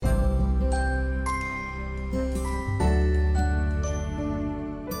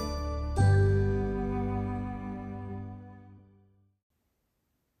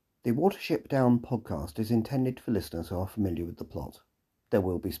The Watership Down podcast is intended for listeners who are familiar with the plot. There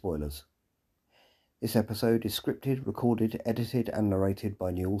will be spoilers. This episode is scripted, recorded, edited and narrated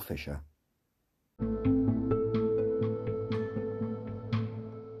by Newell Fisher.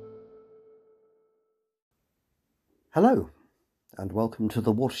 Hello, and welcome to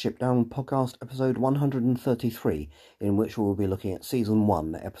the Watership Down podcast episode 133, in which we will be looking at Season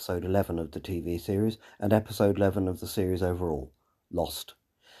 1, Episode 11 of the TV series, and Episode 11 of the series overall, Lost.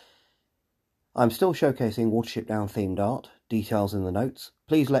 I'm still showcasing Watership Down themed art, details in the notes.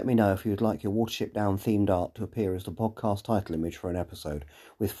 Please let me know if you would like your Watership Down themed art to appear as the podcast title image for an episode,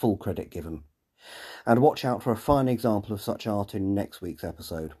 with full credit given. And watch out for a fine example of such art in next week's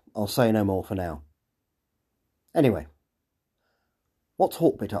episode. I'll say no more for now. Anyway, what's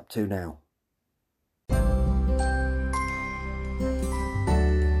Hawkbit up to now?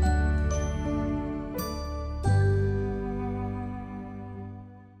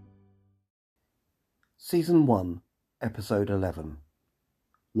 Season 1, Episode 11,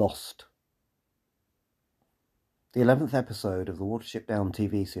 Lost. The 11th episode of the Watership Down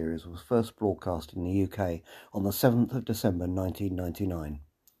TV series was first broadcast in the UK on the 7th of December 1999.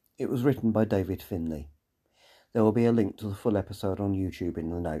 It was written by David Finlay. There will be a link to the full episode on YouTube in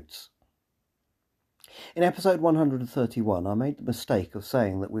the notes. In episode 131, I made the mistake of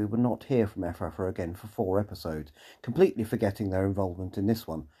saying that we would not hear from Ephrafa again for 4 episodes, completely forgetting their involvement in this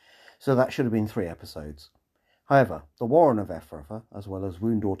one. So that should have been 3 episodes. However, the Warren of Ephrafa, as well as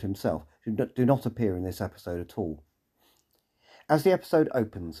Woundwort himself, do not appear in this episode at all. As the episode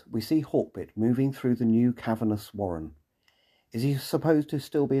opens, we see Hawkbit moving through the new cavernous warren. Is he supposed to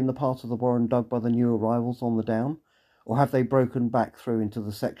still be in the part of the warren dug by the new arrivals on the down, or have they broken back through into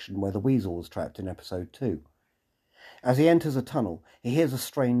the section where the weasel was trapped in episode 2? As he enters a tunnel, he hears a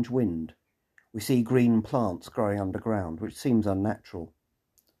strange wind. We see green plants growing underground, which seems unnatural.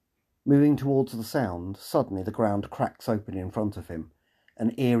 Moving towards the sound, suddenly the ground cracks open in front of him.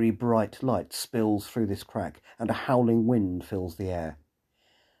 An eerie bright light spills through this crack, and a howling wind fills the air.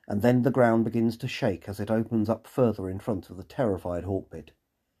 And then the ground begins to shake as it opens up further in front of the terrified Hawkbit.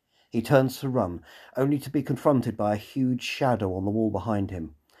 He turns to run, only to be confronted by a huge shadow on the wall behind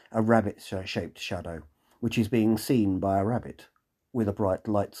him, a rabbit-shaped shadow, which is being seen by a rabbit, with a bright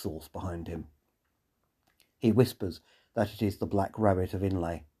light source behind him. He whispers that it is the Black Rabbit of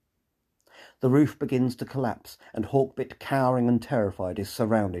Inlay. The roof begins to collapse, and Hawkbit, cowering and terrified, is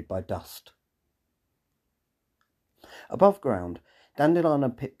surrounded by dust. Above ground, Dandelion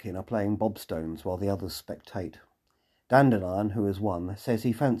and Pipkin are playing bobstones while the others spectate. Dandelion, who has won, says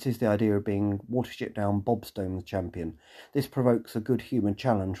he fancies the idea of being Watership Down bobstones champion. This provokes a good-humoured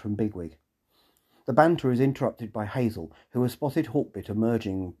challenge from Bigwig. The banter is interrupted by Hazel, who has spotted Hawkbit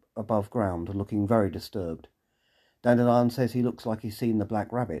emerging above ground and looking very disturbed. Dandelion says he looks like he's seen the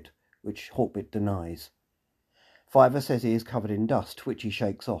Black Rabbit, which Hawkbit denies. Fiver says he is covered in dust, which he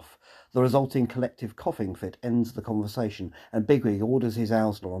shakes off. The resulting collective coughing fit ends the conversation, and Bigwig orders his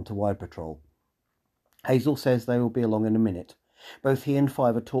Owsla onto wide patrol. Hazel says they will be along in a minute. Both he and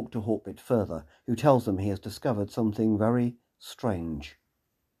Fiver talk to Hawkbit further, who tells them he has discovered something very strange.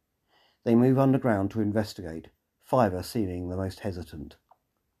 They move underground to investigate, Fiver seeming the most hesitant.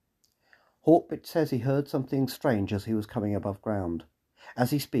 Hawkbit says he heard something strange as he was coming above ground.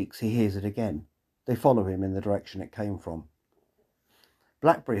 As he speaks, he hears it again. They follow him in the direction it came from.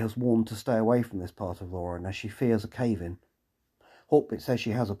 Blackberry has warned to stay away from this part of the warren, as she fears a cave-in. Hawkbit says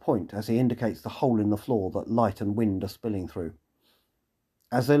she has a point, as he indicates the hole in the floor that light and wind are spilling through.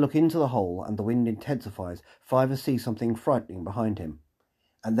 As they look into the hole and the wind intensifies, Fiver sees something frightening behind him.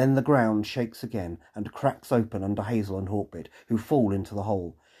 And then the ground shakes again and cracks open under Hazel and Hawkbit, who fall into the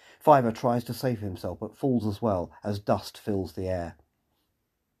hole. Fiver tries to save himself, but falls as well, as dust fills the air.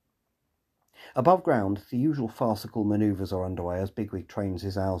 Above ground, the usual farcical manoeuvres are underway as Bigwig trains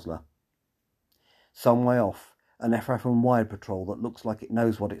his Owsla. Some way off, an Ephrafa wide patrol that looks like it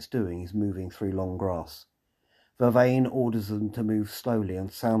knows what it's doing is moving through long grass. Vervain orders them to move slowly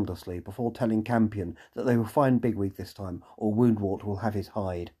and soundlessly before telling Campion that they will find Bigwig this time, or Woundwort will have his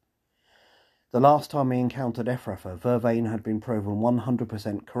hide. The last time he encountered Ephrafa, Vervain had been proven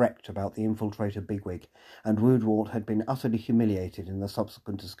 100% correct about the infiltrator Bigwig, and Woundwort had been utterly humiliated in the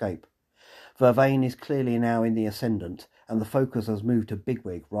subsequent escape. Vervain is clearly now in the ascendant, and the focus has moved to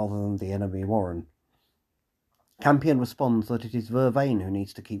Bigwig rather than the enemy warren. Campion responds that it is Vervain who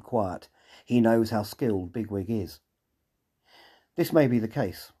needs to keep quiet. He knows how skilled Bigwig is. This may be the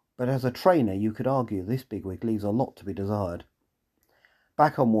case, but as a trainer you could argue this Bigwig leaves a lot to be desired.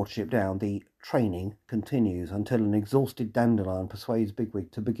 Back on Watership Down, the training continues until an exhausted Dandelion persuades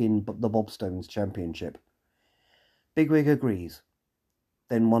Bigwig to begin the Bobstones Championship. Bigwig agrees.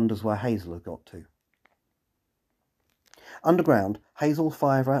 then wonders where Hazel has got to. Underground, Hazel,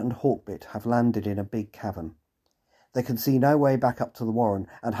 Fiver and Hawkbit have landed in a big cavern. They can see no way back up to the warren,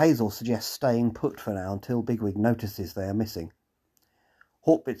 and Hazel suggests staying put for now until Bigwig notices they are missing.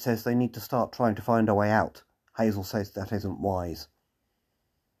 Hawkbit says they need to start trying to find a way out. Hazel says that isn't wise.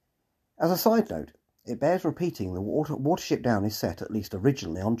 As a side note, it bears repeating the Watership Down is set, at least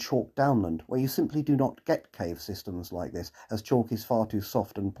originally, on chalk downland, where you simply do not get cave systems like this, as chalk is far too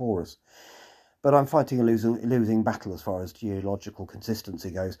soft and porous. But I'm fighting a losing battle as far as geological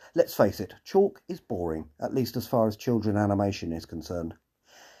consistency goes. Let's face it, chalk is boring, at least as far as children animation is concerned.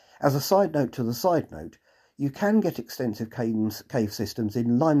 As a side note to the side note, you can get extensive cave systems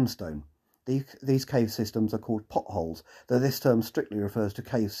in limestone. These cave systems are called potholes, though this term strictly refers to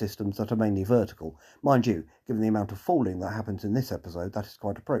cave systems that are mainly vertical. Mind you, given the amount of falling that happens in this episode, that is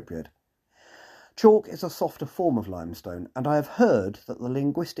quite appropriate. Chalk is a softer form of limestone, and I have heard that the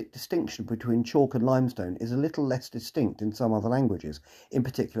linguistic distinction between chalk and limestone is a little less distinct in some other languages, in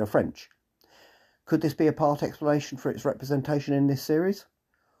particular French. Could this be a part explanation for its representation in this series?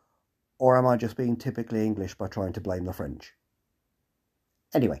 Or am I just being typically English by trying to blame the French?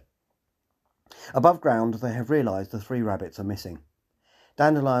 Anyway, above ground they have realised the 3 rabbits are missing.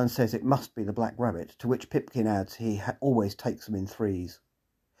 Dandelion says it must be the black rabbit, to which Pipkin adds he always takes them in 3s.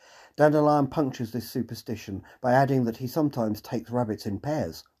 Dandelion punctures this superstition by adding that he sometimes takes rabbits in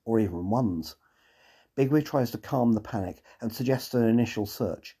pairs, or even 1s. Bigwig tries to calm the panic and suggests an initial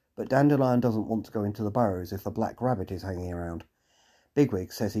search, but Dandelion doesn't want to go into the burrows if the black rabbit is hanging around.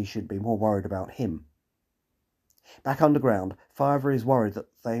 Bigwig says he should be more worried about him. Back underground, Fiver is worried that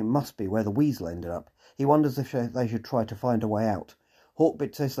they must be where the weasel ended up. He wonders if they should try to find a way out.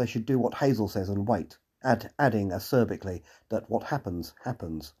 Hawkbit says they should do what Hazel says and wait, adding acerbically that what happens,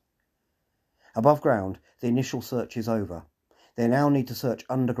 happens. Above ground, the initial search is over. They now need to search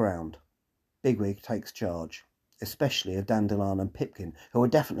underground. Bigwig takes charge, especially of Dandelion and Pipkin, who are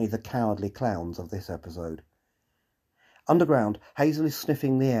definitely the cowardly clowns of this episode. Underground, Hazel is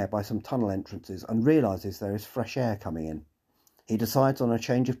sniffing the air by some tunnel entrances and realises there is fresh air coming in. He decides on a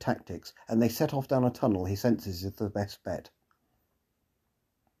change of tactics, and they set off down a tunnel he senses is the best bet.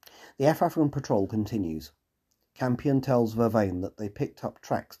 The African patrol continues. Campion tells Vervain that they picked up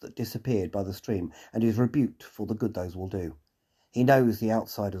tracks that disappeared by the stream and is rebuked for the good those will do. He knows the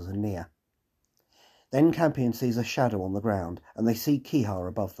outsiders are near. Then Campion sees a shadow on the ground and they see Quihar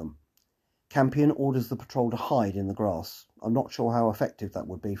above them. Campion orders the patrol to hide in the grass. I'm not sure how effective that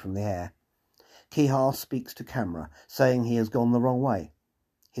would be from the air. Quihar speaks to camera, saying he has gone the wrong way.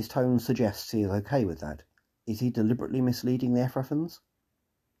 His tone suggests he is okay with that. Is he deliberately misleading the Efrafans?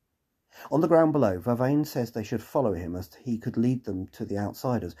 On the ground below, Vervain says they should follow him as he could lead them to the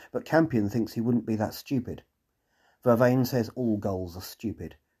outsiders, but Campion thinks he wouldn't be that stupid. Vervain says all ghouls are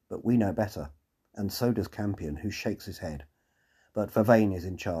stupid, but we know better, and so does Campion, who shakes his head. But Vervain is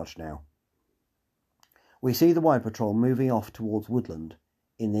in charge now. We see the Wide Patrol moving off towards Woodland,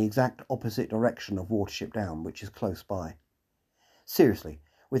 in the exact opposite direction of Watership Down, which is close by. Seriously,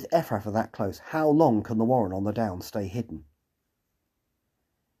 with Efrafa that close, how long can the Warren on the Down stay hidden?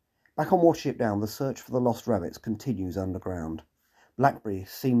 Back on Watership Down, the search for the lost rabbits continues underground. Blackberry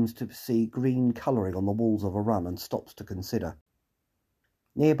seems to see green colouring on the walls of a run and stops to consider.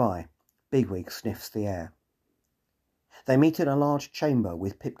 Nearby, Bigwig sniffs the air. They meet in a large chamber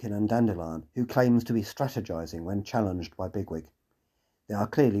with Pipkin and Dandelion, who claims to be strategizing when challenged by Bigwig. They are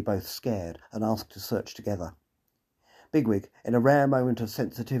clearly both scared and ask to search together. Bigwig, in a rare moment of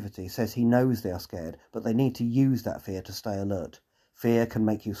sensitivity, says he knows they are scared, but they need to use that fear to stay alert. Fear can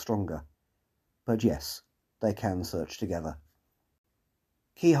make you stronger. But yes, they can search together.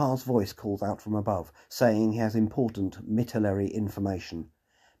 Quihar's voice calls out from above, saying he has important mitelary information.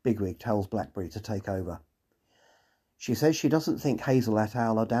 Bigwig tells Blackberry to take over. She says she doesn't think Hazel et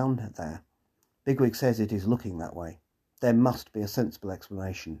al. Are down there. Bigwig says it is looking that way. There must be a sensible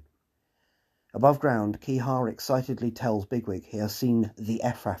explanation. Above ground, Quihar excitedly tells Bigwig he has seen the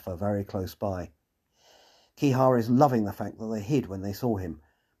Efrafa very close by. Quihar is loving the fact that they hid when they saw him,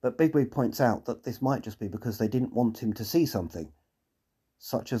 but Bigwig points out that this might just be because they didn't want him to see something,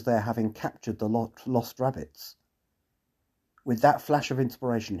 such as their having captured the lost rabbits. With that flash of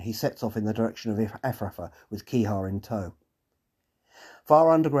inspiration, he sets off in the direction of Efrafa with Quihar in tow.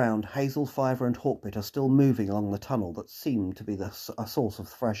 Far underground, Hazel, Fiver and Hawkbit are still moving along the tunnel that seemed to be a source of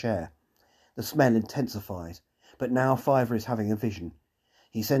fresh air. The smell intensifies, but now Fiver is having a vision.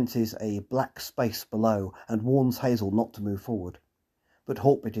 He senses a black space below and warns Hazel not to move forward. But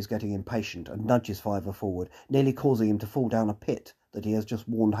Hawkbit is getting impatient and nudges Fiver forward, nearly causing him to fall down a pit that he has just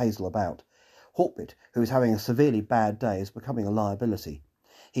warned Hazel about. Hawkbit, who is having a severely bad day, is becoming a liability.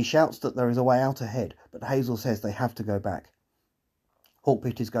 He shouts that there is a way out ahead, but Hazel says they have to go back.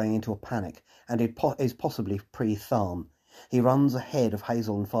 Hawkbit is going into a panic, and is possibly pre-Tharn. He runs ahead of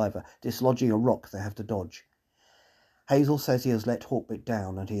Hazel and Fiver, dislodging a rock they have to dodge. Hazel says he has let Hawkbit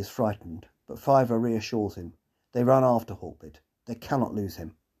down and he is frightened, but Fiver reassures him. They run after Hawkbit. They cannot lose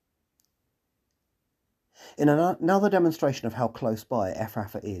him. In another demonstration of how close by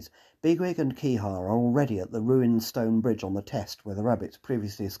Ephrafa is, Bigwig and Keehar are already at the ruined stone bridge on the Test where the rabbits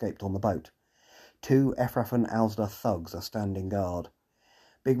previously escaped on the boat. 2 Ephrafa Owsla thugs are standing guard.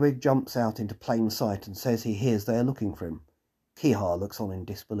 Bigwig jumps out into plain sight and says he hears they are looking for him. Keehar looks on in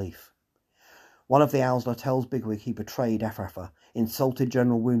disbelief. One of the Owsla tells Bigwig he betrayed Ephrafa, insulted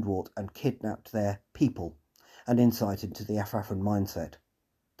General Woundwort and kidnapped their people, an insight into the Ephrafa mindset.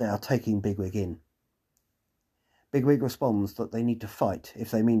 They are taking Bigwig in. Bigwig responds that they need to fight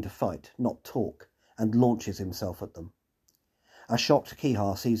if they mean to fight, not talk, and launches himself at them. A shocked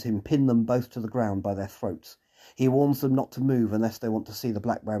Keehar sees him pin them both to the ground by their throats. He warns them not to move unless they want to see the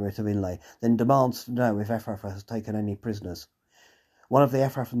Black Rabbit of Inlay, then demands to know if Ephrafa has taken any prisoners. One of the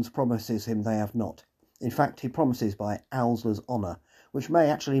Ephraphans promises him they have not. In fact, he promises by Owsla's honour, which may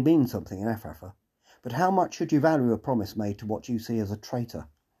actually mean something in Ephrafa. But how much should you value a promise made to what you see as a traitor?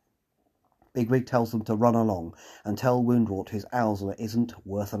 Bigwig tells them to run along and tell Woundwort his Owsla isn't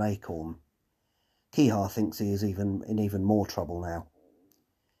worth an acorn. Keehar thinks he is in even more trouble now.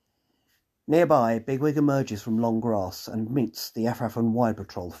 Nearby, Bigwig emerges from long grass and meets the Ephrafa Wide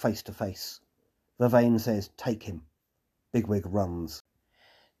Patrol face to face. Vervain says, "Take him." Bigwig runs.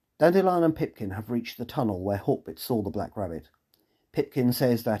 Dandelion and Pipkin have reached the tunnel where Hawkbit saw the Black Rabbit. Pipkin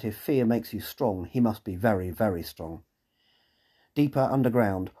says that if fear makes you strong, he must be very, very strong. Deeper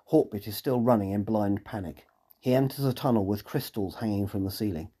underground, Hawkbit is still running in blind panic. He enters a tunnel with crystals hanging from the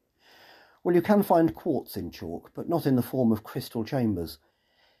ceiling. Well, you can find quartz in chalk, but not in the form of crystal chambers.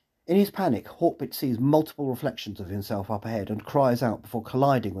 In his panic, Hawkbit sees multiple reflections of himself up ahead and cries out before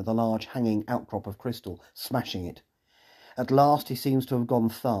colliding with a large hanging outcrop of crystal, smashing it. At last he seems to have gone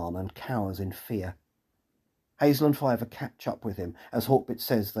Tharn and cowers in fear. Hazel and Fiver catch up with him as Hawkbit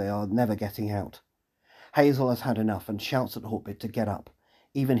says they are never getting out. Hazel has had enough and shouts at Hawkbit to get up.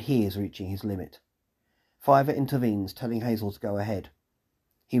 Even he is reaching his limit. Fiver intervenes, telling Hazel to go ahead.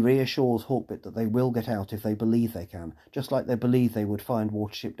 He reassures Hawkbit that they will get out if they believe they can, just like they believe they would find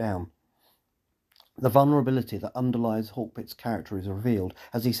Watership Down. The vulnerability that underlies Hawkbit's character is revealed,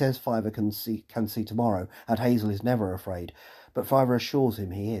 as he says Fiver can see tomorrow, and Hazel is never afraid, but Fiver assures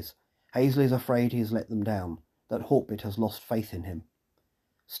him he is. Hazel is afraid he has let them down, that Hawkbit has lost faith in him.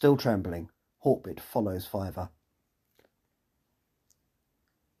 Still trembling, Hawkbit follows Fiver.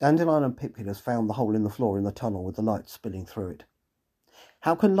 Dandelion and Pipkin has found the hole in the floor in the tunnel with the light spilling through it.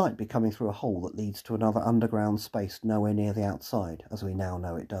 How can light be coming through a hole that leads to another underground space nowhere near the outside, as we now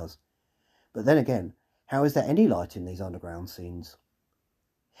know it does? But then again, how is there any light in these underground scenes?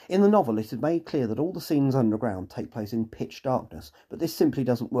 In the novel, it is made clear that all the scenes underground take place in pitch darkness, but this simply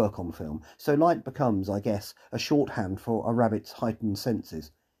doesn't work on film, so light becomes, I guess, a shorthand for a rabbit's heightened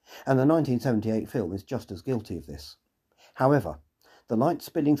senses, and the 1978 film is just as guilty of this. However, the light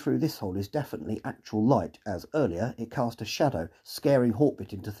spilling through this hole is definitely actual light, as earlier it cast a shadow, scaring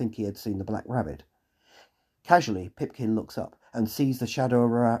Hawkbit into thinking he had seen the Black Rabbit. Casually, Pipkin looks up and sees the shadow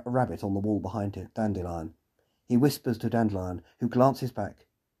of a rabbit on the wall behind Dandelion. He whispers to Dandelion, who glances back,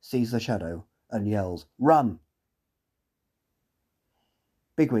 sees the shadow, and yells, "Run!"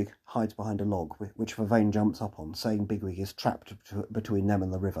 Bigwig hides behind a log, which Vervain jumps up on, saying Bigwig is trapped between them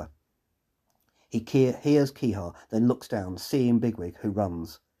and the river. He hears Keehar, then looks down, seeing Bigwig, who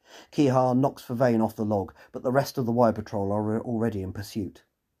runs. Keehar knocks Vervain off the log, but the rest of the Wide Patrol are already in pursuit.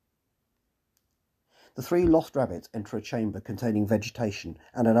 The 3 lost rabbits enter a chamber containing vegetation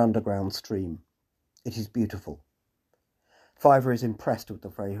and an underground stream. It is beautiful. Fiver is impressed with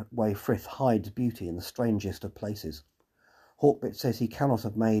the way Frith hides beauty in the strangest of places. Hawkbit says he cannot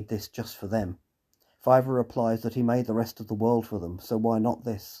have made this just for them. Fiver replies that he made the rest of the world for them, so why not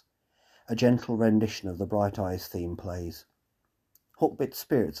this? A gentle rendition of the Bright Eyes theme plays. Hawkbit's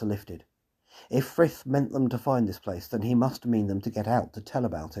spirits are lifted. If Frith meant them to find this place, then he must mean them to get out to tell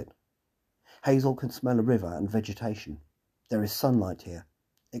about it. Hazel can smell a river and vegetation. There is sunlight here.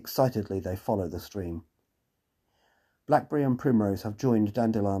 Excitedly they follow the stream. Blackberry and Primrose have joined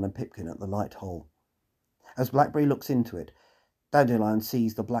Dandelion and Pipkin at the light hole. As Blackberry looks into it, Dandelion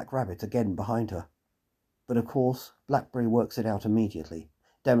sees the Black Rabbit again behind her. But of course, Blackberry works it out immediately,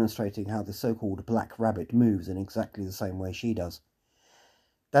 demonstrating how the so-called Black Rabbit moves in exactly the same way she does.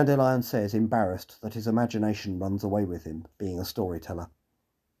 Dandelion says, embarrassed, that his imagination runs away with him, being a storyteller.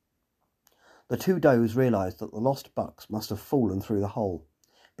 The 2 does realise that the lost bucks must have fallen through the hole.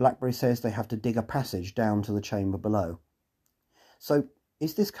 Blackberry says they have to dig a passage down to the chamber below. So,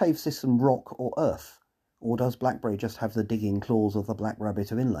 is this cave system rock or earth? Or does Blackberry just have the digging claws of the Black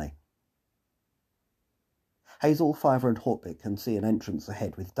Rabbit of Inlay? Hazel, Fiver and Hortbeck can see an entrance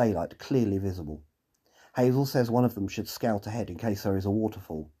ahead with daylight clearly visible. Hazel says one of them should scout ahead in case there is a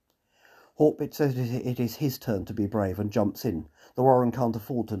waterfall. Hortbeck says it is his turn to be brave and jumps in. The Warren can't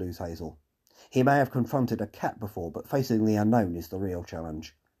afford to lose Hazel. He may have confronted a cat before, but facing the unknown is the real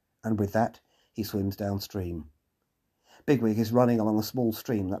challenge. And with that, he swims downstream. Bigwig is running along a small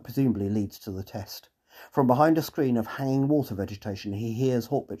stream that presumably leads to the test. From behind a screen of hanging water vegetation, he hears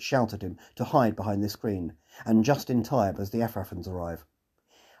Hortbeck shout at him to hide behind the screen, and just in time as the Efrafans arrive.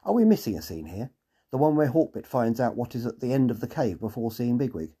 Are we missing a scene here? The one where Hortbeck finds out what is at the end of the cave before seeing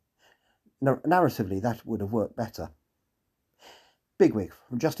Bigwig? Narratively, that would have worked better. Bigwig,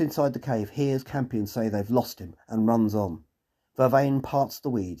 from just inside the cave, hears Campion say they've lost him and runs on. Vervain parts the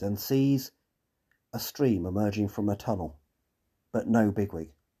weeds and sees a stream emerging from a tunnel, but no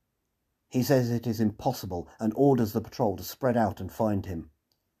Bigwig. He says it is impossible and orders the patrol to spread out and find him.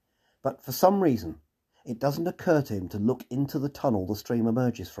 But for some reason, it doesn't occur to him to look into the tunnel the stream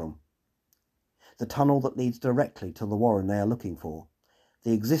emerges from. The tunnel that leads directly to the warren they are looking for,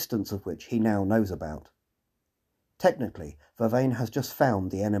 the existence of which he now knows about. Technically, Vervain has just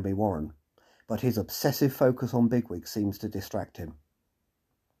found the enemy warren, but his obsessive focus on Bigwig seems to distract him.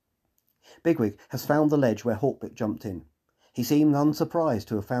 Bigwig has found the ledge where Hortbeck jumped in. He seemed unsurprised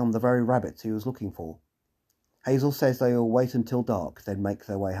to have found the very rabbits he was looking for. Hazel says they will wait until dark, then make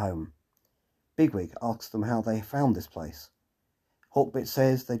their way home. Bigwig asks them how they found this place. Hortbeck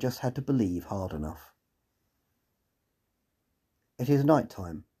says they just had to believe hard enough. It is night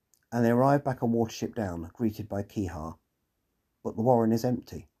time, and they arrive back on Watership Down, greeted by Kihar. But the warren is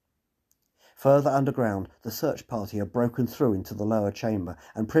empty. Further underground, the search party have broken through into the lower chamber,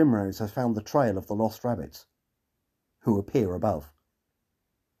 and Primrose has found the trail of the lost rabbits, who appear above.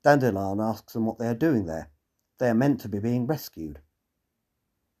 Dandelion asks them what they are doing there. They are meant to be being rescued.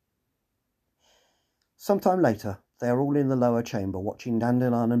 Sometime later, they are all in the lower chamber watching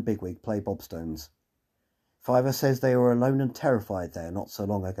Dandelion and Bigwig play bobstones. Fiver says they were alone and terrified there not so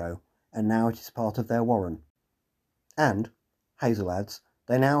long ago, and now it is part of their warren. And, Hazel adds,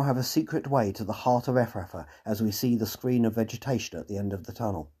 they now have a secret way to the heart of Efrafa as we see the screen of vegetation at the end of the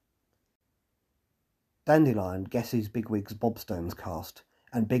tunnel. Dandelion guesses Bigwig's bobstones cast,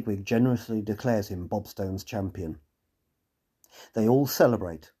 and Bigwig generously declares him Bobstones champion. They all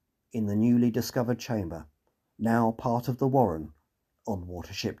celebrate in the newly discovered chamber, now part of the warren on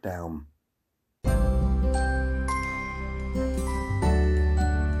Watership Down.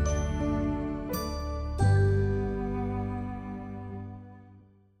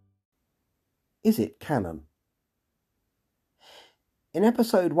 Is it canon? In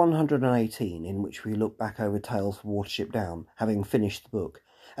episode 118, in which we look back over Tales from Watership Down, having finished the book,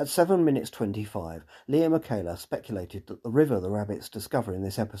 at 7 minutes 25, Leah Michaela speculated that the river the rabbits discover in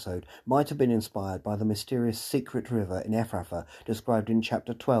this episode might have been inspired by the mysterious secret river in Efrafa described in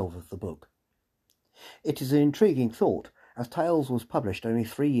chapter 12 of the book. It is an intriguing thought, as Tales was published only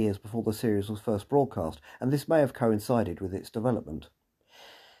 3 years before the series was first broadcast, and this may have coincided with its development.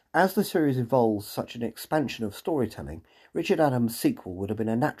 As the series involves such an expansion of storytelling, Richard Adams' sequel would have been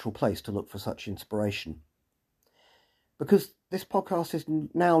a natural place to look for such inspiration. Because this podcast is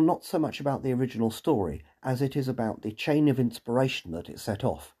now not so much about the original story as it is about the chain of inspiration that it set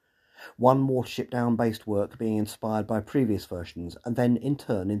off, one Watership Down based work being inspired by previous versions and then in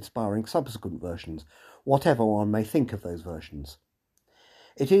turn inspiring subsequent versions, whatever one may think of those versions.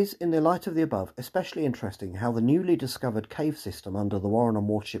 It is, in the light of the above, especially interesting how the newly discovered cave system under the warren on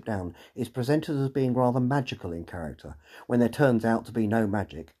Watership Down is presented as being rather magical in character, when there turns out to be no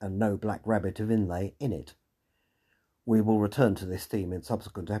magic and no Black Rabbit of Inlay in it. We will return to this theme in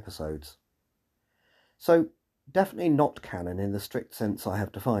subsequent episodes. So, definitely not canon in the strict sense I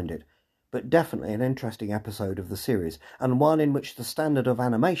have defined it, but definitely an interesting episode of the series, and one in which the standard of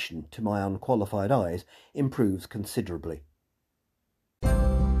animation, to my unqualified eyes, improves considerably.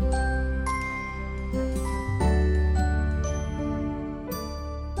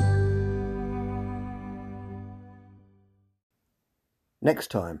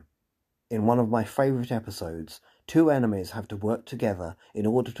 Next time, in one of my favourite episodes, two enemies have to work together in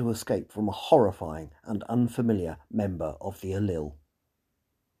order to escape from a horrifying and unfamiliar member of the Elil.